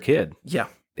experience when you're a kid. Yeah.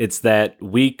 It's that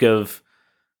week of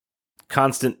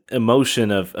constant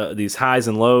emotion of these highs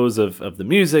and lows of the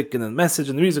music and the message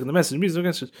and the music and the message and the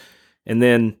music. And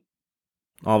then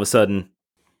all of a sudden,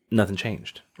 nothing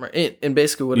changed. Right. And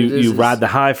basically what it is... You ride the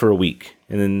high for a week,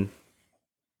 and then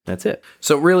that's it.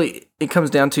 So really, it comes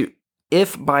down to,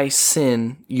 if by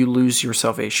sin you lose your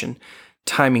salvation,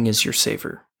 timing is your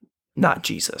savior, not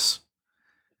Jesus.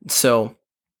 So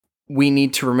we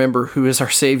need to remember who is our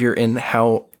Savior and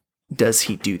how does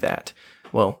he do that?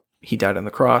 Well, he died on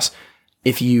the cross.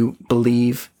 If you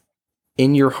believe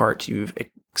in your heart, you've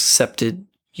accepted,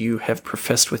 you have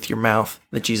professed with your mouth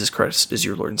that Jesus Christ is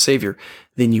your Lord and Savior,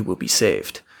 then you will be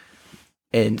saved.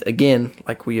 And again,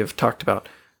 like we have talked about,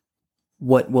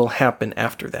 what will happen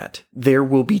after that? There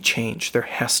will be change. There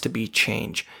has to be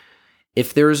change.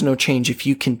 If there is no change, if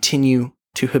you continue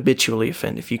to habitually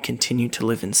offend, if you continue to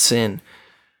live in sin,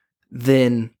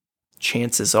 then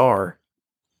chances are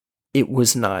it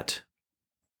was not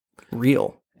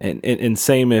real. And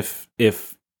same if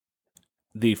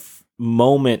the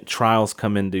moment trials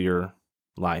come into your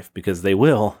life, because they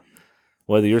will,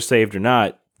 whether you're saved or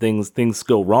not, things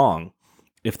go wrong.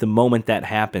 If the moment that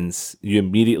happens, you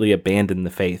immediately abandon the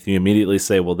faith. You immediately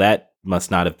say, well, that must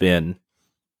not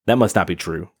be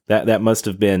true. That must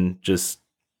have been just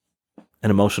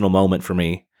an emotional moment for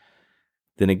me.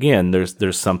 Then again,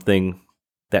 there's something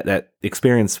that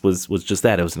experience was just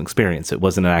that. It was an experience. It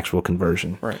wasn't an actual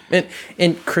conversion. Right.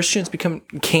 And Christians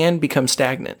can become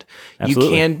stagnant.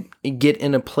 Absolutely. You can get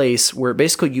in a place where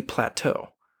basically you plateau.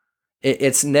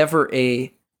 It's never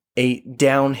a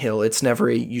downhill. It's never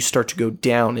you start to go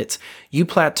down. It's you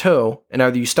plateau, and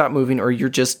either you stop moving or you're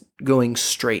just going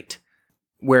straight,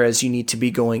 whereas you need to be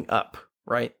going up,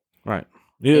 right? Right.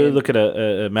 You look at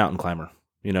a mountain climber.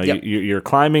 Yep. You're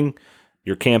climbing,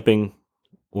 you're camping,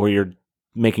 or you're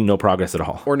making no progress at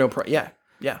all. Or yeah.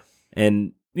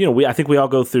 And I think we all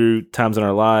go through times in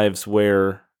our lives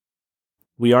where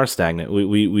we are stagnant.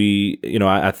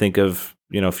 I think of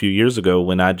a few years ago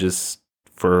when I just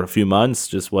for a few months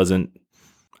just wasn't.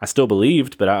 I still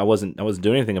believed, but I wasn't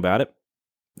doing anything about it.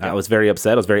 Yeah. I was very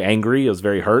upset. I was very angry. I was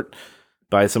very hurt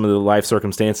by some of the life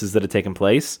circumstances that had taken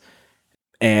place.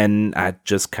 And I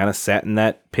just kind of sat in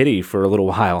that pity for a little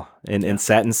while and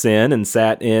sat in sin and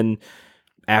sat in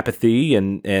apathy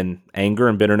and anger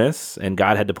and bitterness. And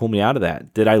God had to pull me out of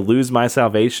that. Did I lose my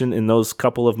salvation in those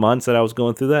couple of months that I was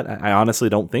going through that? I honestly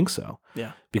don't think so.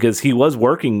 Yeah. Because he was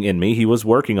working in me. He was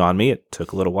working on me. It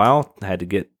took a little while. I had to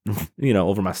get,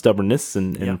 over my stubbornness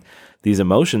and these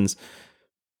emotions.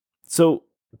 So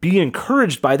be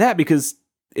encouraged by that, because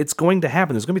it's going to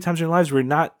happen. There's going to be times in your lives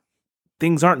where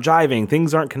things aren't jiving,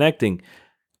 things aren't connecting.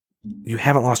 You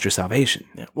haven't lost your salvation.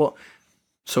 Yeah. Well,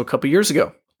 so a couple years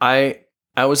ago, I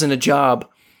was in a job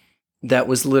that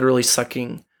was literally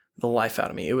sucking the life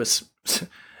out of me.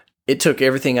 It took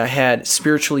everything I had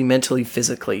spiritually, mentally,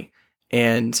 physically,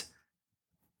 and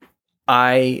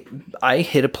I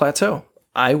hit a plateau.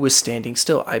 I was standing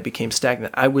still. I became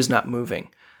stagnant. I was not moving.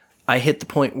 I hit the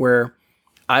point where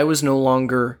I was no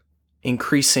longer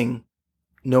increasing,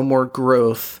 no more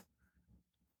growth.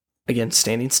 Again,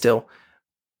 standing still.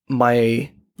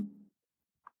 My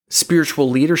spiritual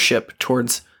leadership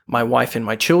towards my wife and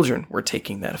my children were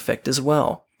taking that effect as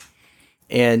well.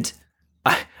 And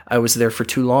I was there for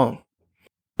too long.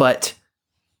 But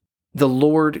the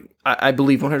Lord, I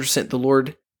believe 100% the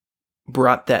Lord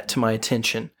brought that to my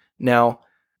attention. Now,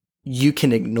 you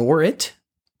can ignore it.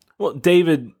 Well,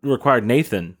 David required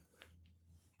Nathan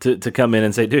to come in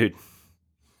and say, dude,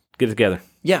 get it together.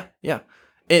 Yeah.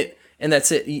 And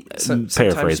that's it.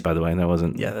 Paraphrase, by the way. That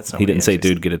wasn't. Yeah, that's not. He didn't say,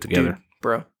 "Dude, get it together, dude,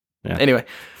 bro." Yeah. Anyway,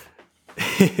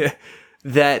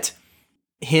 that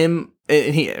him.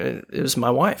 It was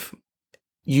my wife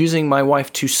using my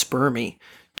wife to spur me,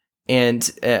 and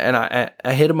I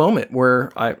hit a moment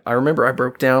where I remember I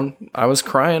broke down. I was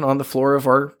crying on the floor of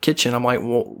our kitchen. I'm like,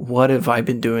 well, what have I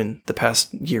been doing the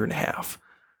past year and a half?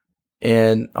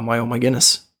 And I'm like, oh my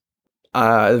goodness.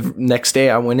 Next day,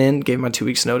 I went in, gave my 2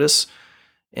 weeks notice.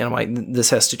 And I'm like, this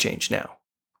has to change now.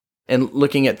 And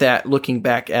looking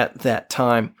back at that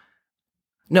time,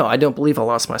 no, I don't believe I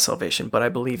lost my salvation, but I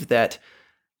believe that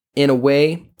in a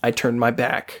way I turned my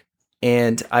back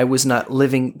and I was not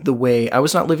living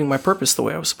my purpose the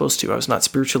way I was supposed to. I was not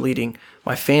spiritually leading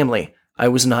my family. I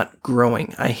was not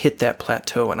growing. I hit that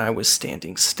plateau and I was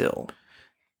standing still.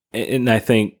 And I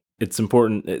think it's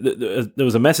important. There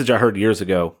was a message I heard years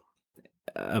ago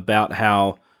about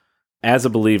how, as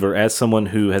a believer, as someone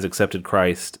who has accepted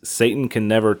Christ, Satan can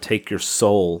never take your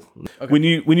soul. Okay. When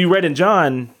you read in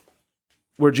John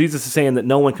where Jesus is saying that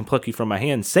no one can pluck you from my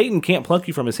hand, Satan can't pluck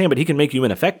you from his hand, but he can make you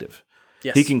ineffective.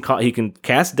 Yes. He can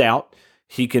cast doubt.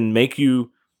 He can make you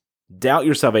doubt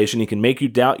your salvation. He can make you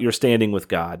doubt your standing with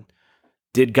God.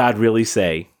 Did God really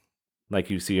say, like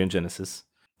you see in Genesis?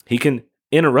 He can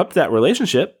interrupt that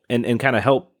relationship and kind of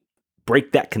help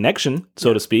break that connection,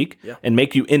 so to speak, and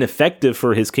make you ineffective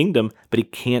for his kingdom, but he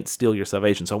can't steal your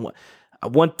salvation. So I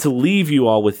want to leave you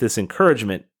all with this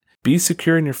encouragement. Be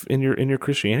secure in your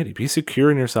Christianity. Be secure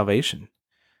in your salvation.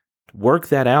 work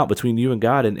that out between you and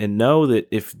God, and know that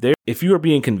if you are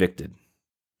being convicted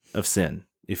of sin,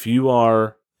 if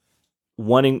you're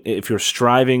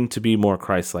striving to be more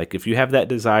Christ-like, if you have that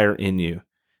desire in you,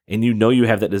 and you know you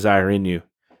have that desire in you,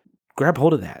 grab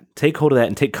hold of that. Take hold of that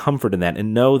and take comfort in that,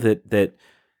 and know that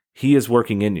He is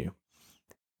working in you.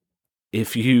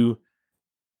 If you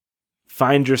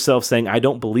find yourself saying, I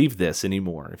don't believe this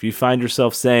anymore, if you find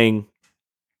yourself saying,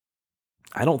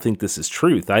 I don't think this is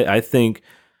truth, I think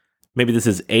maybe this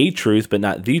is a truth, but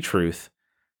not the truth,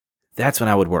 that's when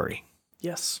I would worry.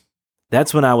 Yes.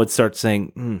 That's when I would start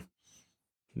saying,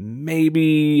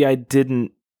 maybe I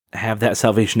didn't have that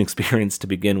salvation experience to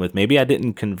begin with. Maybe I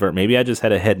didn't convert. Maybe I just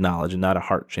had a head knowledge and not a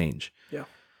heart change. Yeah.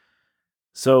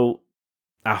 So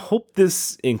I hope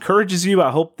this encourages you.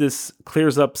 I hope this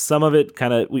clears up some of it.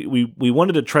 Kind of, we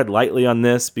wanted to tread lightly on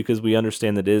this because we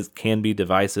understand that it can be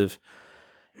divisive.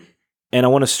 And I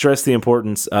want to stress the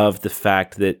importance of the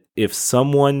fact that if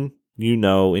someone you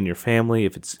know in your family,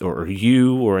 if it's or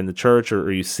you or in the church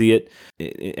or you see it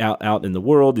out in the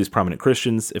world, these prominent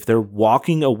Christians, if they're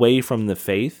walking away from the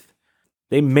faith,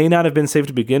 they may not have been saved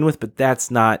to begin with, but that's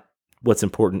not what's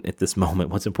important at this moment.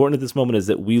 What's important at this moment is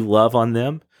that we love on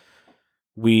them.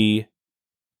 We,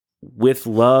 with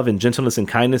love and gentleness and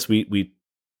kindness, we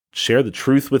share the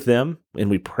truth with them, and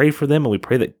we pray for them, and we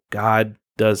pray that God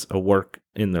does a work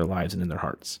in their lives and in their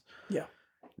hearts. Yeah.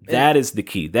 That is the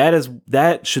key.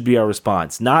 That should be our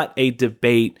response, not a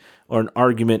debate or an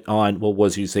argument on, well,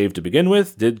 was he saved to begin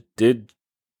with? Did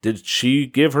she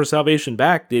give her salvation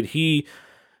back? Did he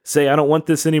say, I don't want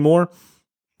this anymore?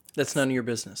 That's none of your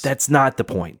business. That's not the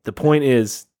point. The point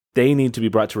is they need to be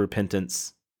brought to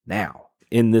repentance now,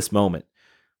 in this moment.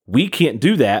 We can't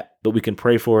do that, but we can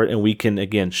pray for it, and we can,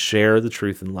 again, share the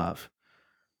truth in love.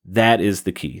 That is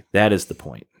the key. That is the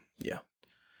point. Yeah.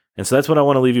 And so that's what I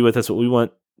want to leave you with. That's what we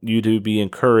want you to be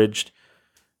encouraged,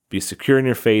 be secure in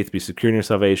your faith, be secure in your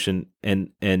salvation,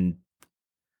 and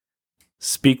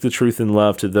speak the truth in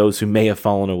love to those who may have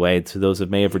fallen away, to those who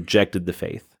may have rejected the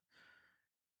faith.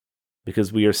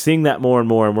 Because we are seeing that more and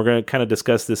more, and we're going to kind of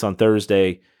discuss this on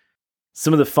Thursday.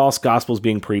 Some of the false gospels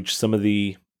being preached, some of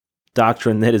the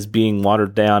doctrine that is being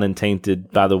watered down and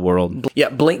tainted by the world. Yeah,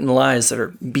 blatant lies that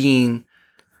are being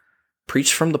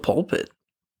preached from the pulpit.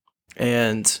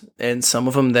 And some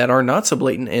of them that are not so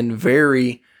blatant and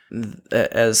very,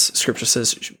 as Scripture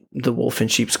says, the wolf in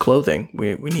sheep's clothing.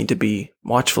 We need to be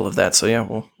watchful of that. So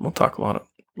yeah, we'll talk a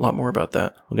lot more about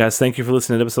that. Well, guys, thank you for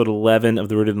listening to episode 11 of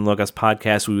the Rooted in Logos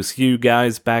podcast. We will see you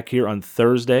guys back here on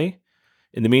Thursday.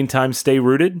 In the meantime, stay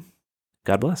rooted.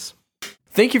 God bless.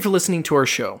 Thank you for listening to our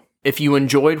show. If you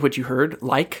enjoyed what you heard,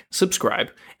 like,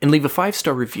 subscribe, and leave a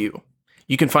 5-star review.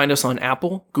 You can find us on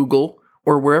Apple, Google,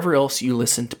 or wherever else you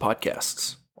listen to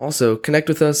podcasts. Also, connect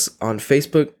with us on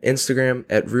Facebook, Instagram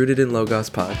at Rooted in Logos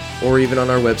Pod, or even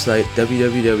on our website,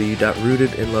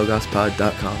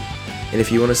 www.rootedinlogospod.com. And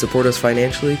if you want to support us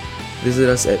financially, visit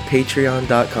us at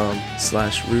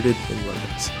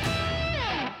patreon.com/rootedinlogos.